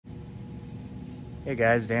Hey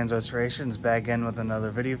guys, Dan's Restorations back in with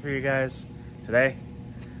another video for you guys. Today,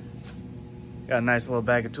 got a nice little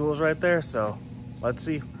bag of tools right there, so let's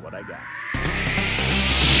see what I got.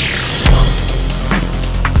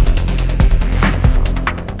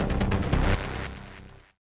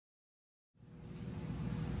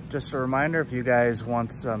 Just a reminder, if you guys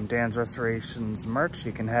want some Dan's Restorations merch,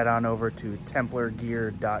 you can head on over to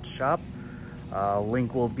templargear.shop.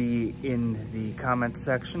 Link will be in the comments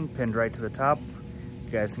section, pinned right to the top.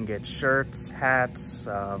 You guys can get shirts, hats,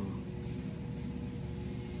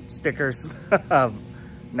 stickers,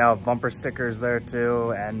 now bumper stickers there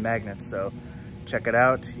too, and magnets. So check it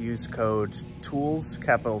out. Use code TOOLS,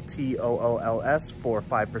 capital TOOLS, for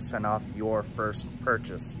 5% off your first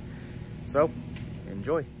purchase. So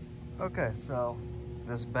enjoy. Okay, so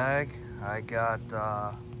this bag I got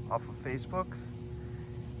off of Facebook.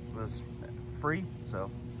 It was free,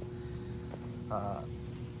 so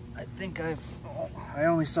I think I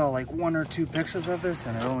only saw like 1 or 2 pictures of this,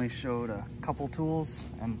 and it only showed a couple tools,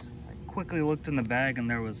 and I quickly looked in the bag and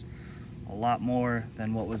there was a lot more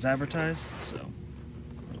than what was advertised. So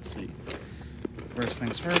let's see. First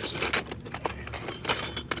things first.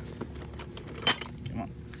 Come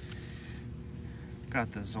on.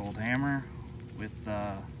 Got this old hammer with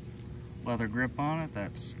leather grip on it.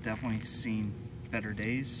 That's definitely seen better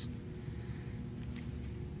days.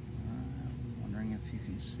 If you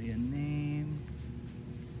can see a name.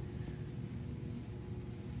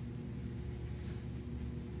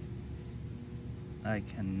 I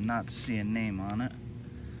cannot see a name on it,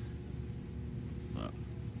 but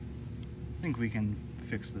I think we can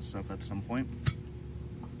fix this up at some point.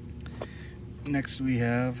 Next we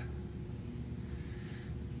have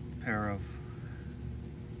a pair of,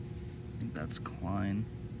 I think that's Klein.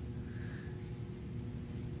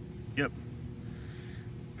 Yep.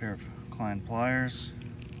 Pair of Klein pliers.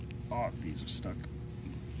 Oh, these are stuck.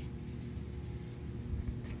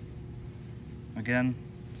 Again,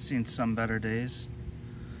 seen some better days,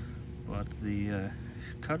 but the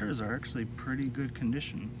cutters are actually pretty good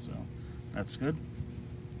condition, so that's good.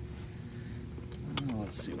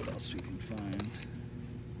 Let's see what else we can find.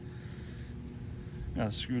 Got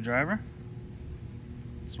a screwdriver.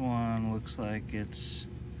 This one looks like it's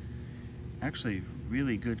actually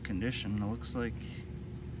really good condition. It looks like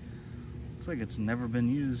it's never been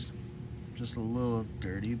used. Just a little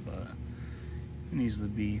dirty, but can easily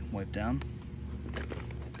be wiped down.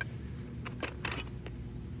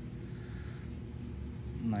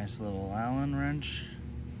 Nice little Allen wrench.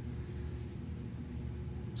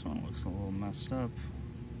 This one looks a little messed up.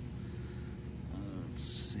 Let's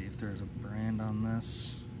see if there's a brand on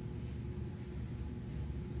this.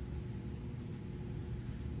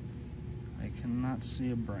 I cannot see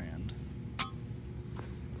a brand.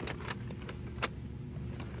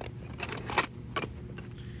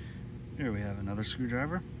 Here we have another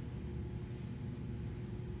screwdriver.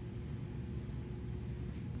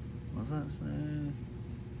 What does that say?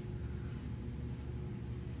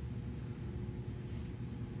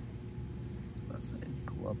 Does that say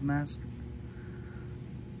Glove Master?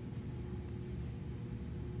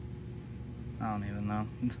 I don't even know.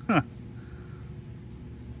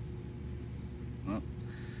 Well,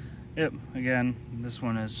 yep, again, this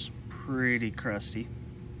one is pretty crusty.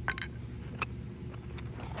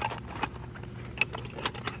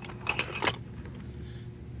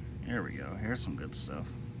 There we go, here's some good stuff.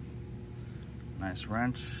 Nice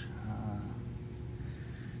wrench.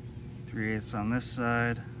 3/8 on this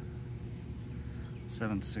side,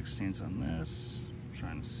 7/16 on this. I'm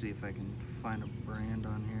trying to see if I can find a brand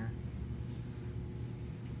on here.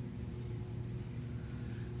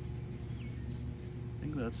 I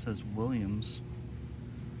think that says Williams.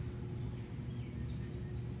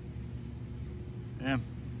 Yeah,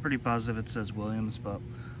 pretty positive it says Williams, but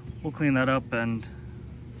we'll clean that up and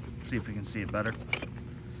see if we can see it better.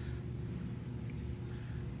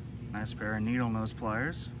 Nice pair of needle nose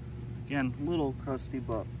pliers. Again, a little crusty,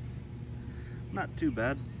 but not too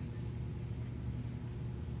bad.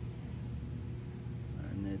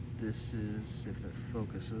 And this is, if it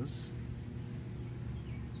focuses,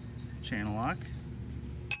 channel lock.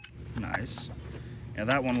 Nice. Yeah,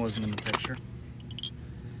 that one wasn't in the picture.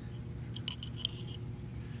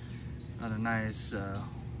 Got a nice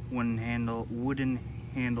wooden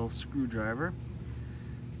handle screwdriver.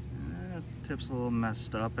 Tip's a little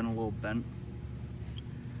messed up and a little bent.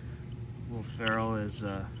 Little ferrule is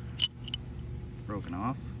broken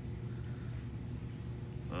off.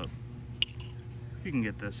 But you can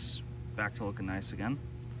get this back to looking nice again.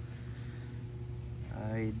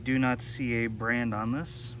 I do not see a brand on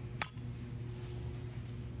this.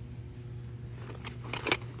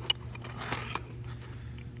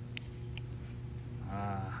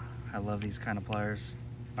 love these kind of pliers.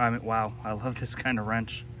 I mean, wow, I love this kind of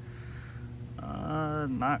wrench.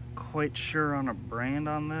 Not quite sure on a brand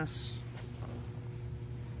on this.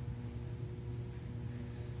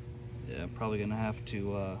 Yeah, probably gonna have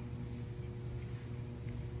to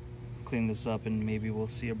clean this up and maybe we'll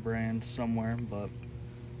see a brand somewhere, but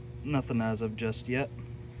nothing as of just yet.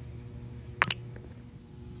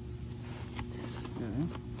 Okay.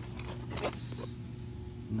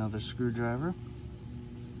 Another screwdriver.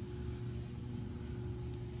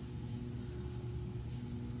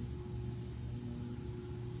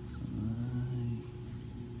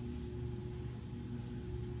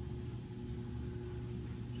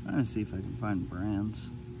 Trying to see if I can find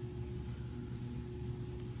brands.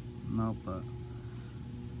 Nope, but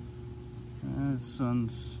this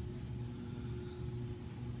one's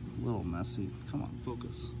a little messy. Come on,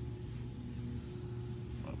 focus.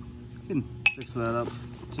 Well, I can fix that up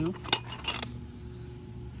too.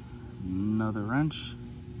 Another wrench,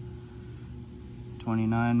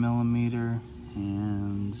 29mm,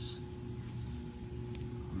 and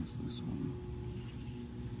what's this one?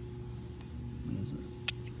 What is it?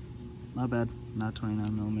 Not bad, not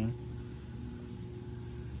 29mm.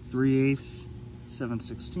 3/8,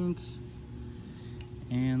 7/16,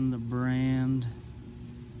 and the brand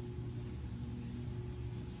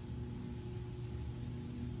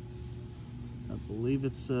I believe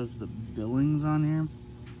it says the Billings on here.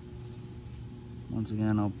 Once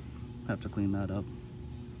again, I'll have to clean that up.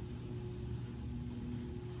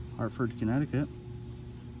 Hartford, Connecticut,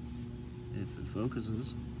 if it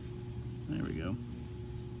focuses. There we go.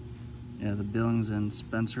 Yeah, the Billings and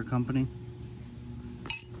Spencer Company.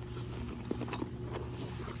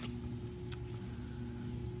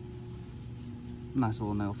 Nice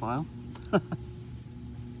little nail file.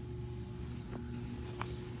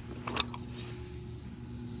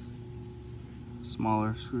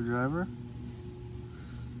 Smaller screwdriver.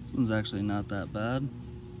 This one's actually not that bad.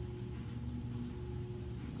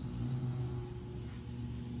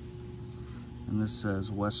 And this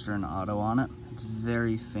says Western Auto on it. It's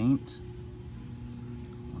very faint.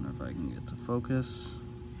 Wonder if I can get to focus.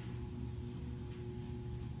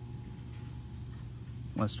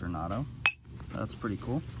 Western Auto. That's pretty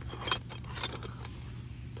cool.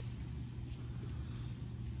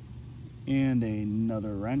 And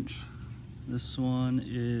another wrench. This one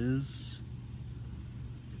is,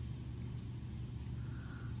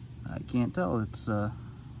 I can't tell. It's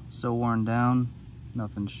so worn down.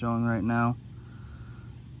 Nothing's showing right now.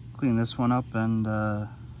 Clean this one up and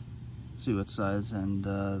see what size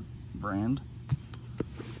and brand.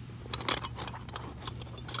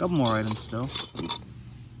 A couple more items still.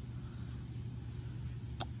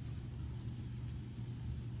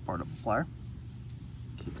 Part of a plier.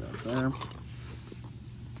 Keep that there.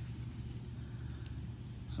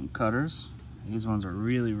 Some cutters. These ones are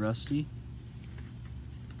really rusty.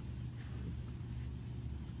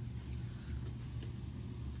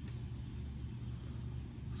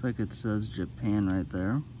 Looks like it says Japan right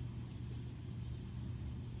there.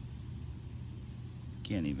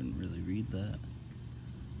 Can't even really read that.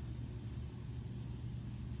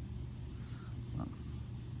 Well,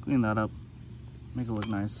 clean that up. Make it look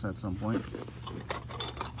nice at some point.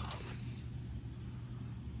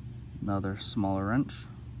 Another smaller wrench.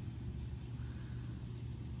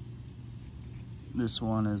 This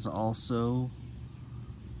one is also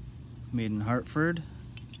made in Hartford.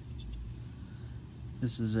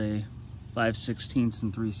 This is a 5/16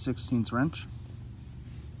 and 3/16 wrench.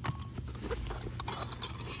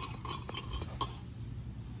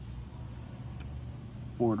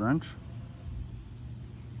 Ford wrench.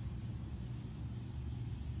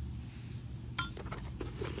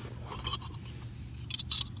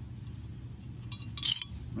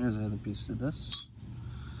 There's the other piece to this.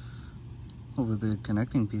 Over the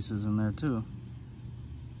connecting pieces in there too.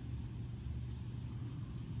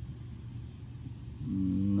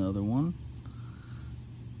 Another one.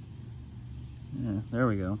 Yeah, there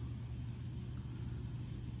we go.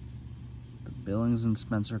 The Billings and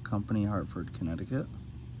Spencer Company, Hartford, Connecticut.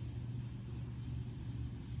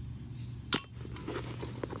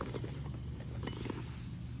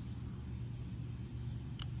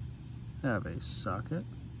 Have a socket.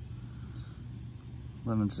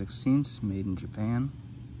 11/16, made in Japan.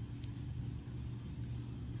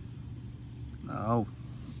 Oh,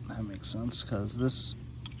 that makes sense, because this,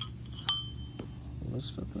 will this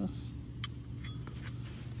fit this?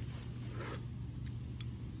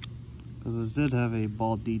 Because this did have a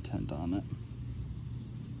ball detent on it.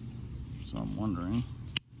 So I'm wondering.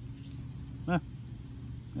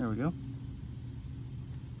 There we go.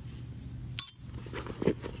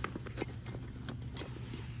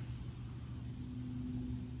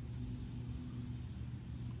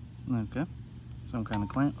 Okay, some kind of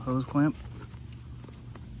clamp, hose clamp.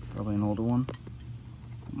 Probably an older one.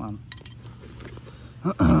 Come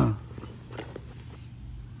on.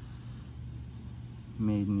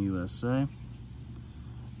 Made in USA.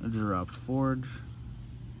 A dropped forge.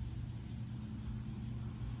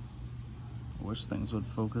 I wish things would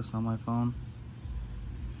focus on my phone.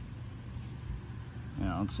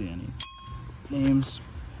 Yeah, I don't see any names.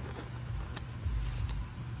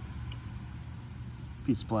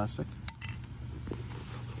 Piece of plastic.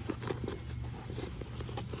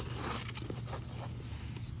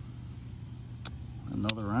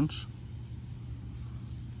 Another wrench.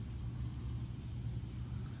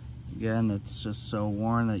 Again, it's just so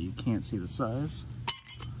worn that you can't see the size.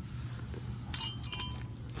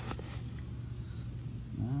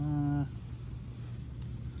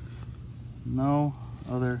 No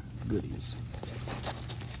other goodies.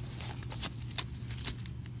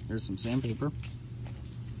 Here's some sandpaper.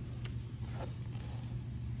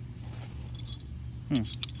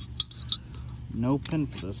 No pin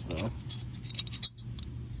for this though.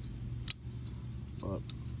 But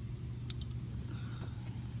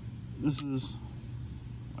this is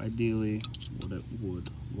ideally what it would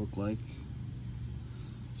look like.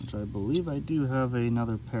 Which I believe I do have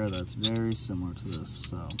another pair that's very similar to this,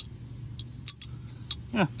 so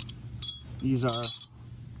yeah. These are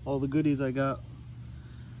all the goodies I got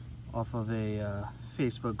off of a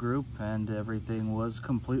Facebook group, and everything was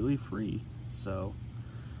completely free. So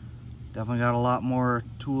definitely got a lot more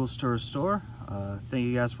tools to restore. Thank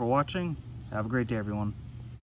you guys for watching. Have a great day, everyone.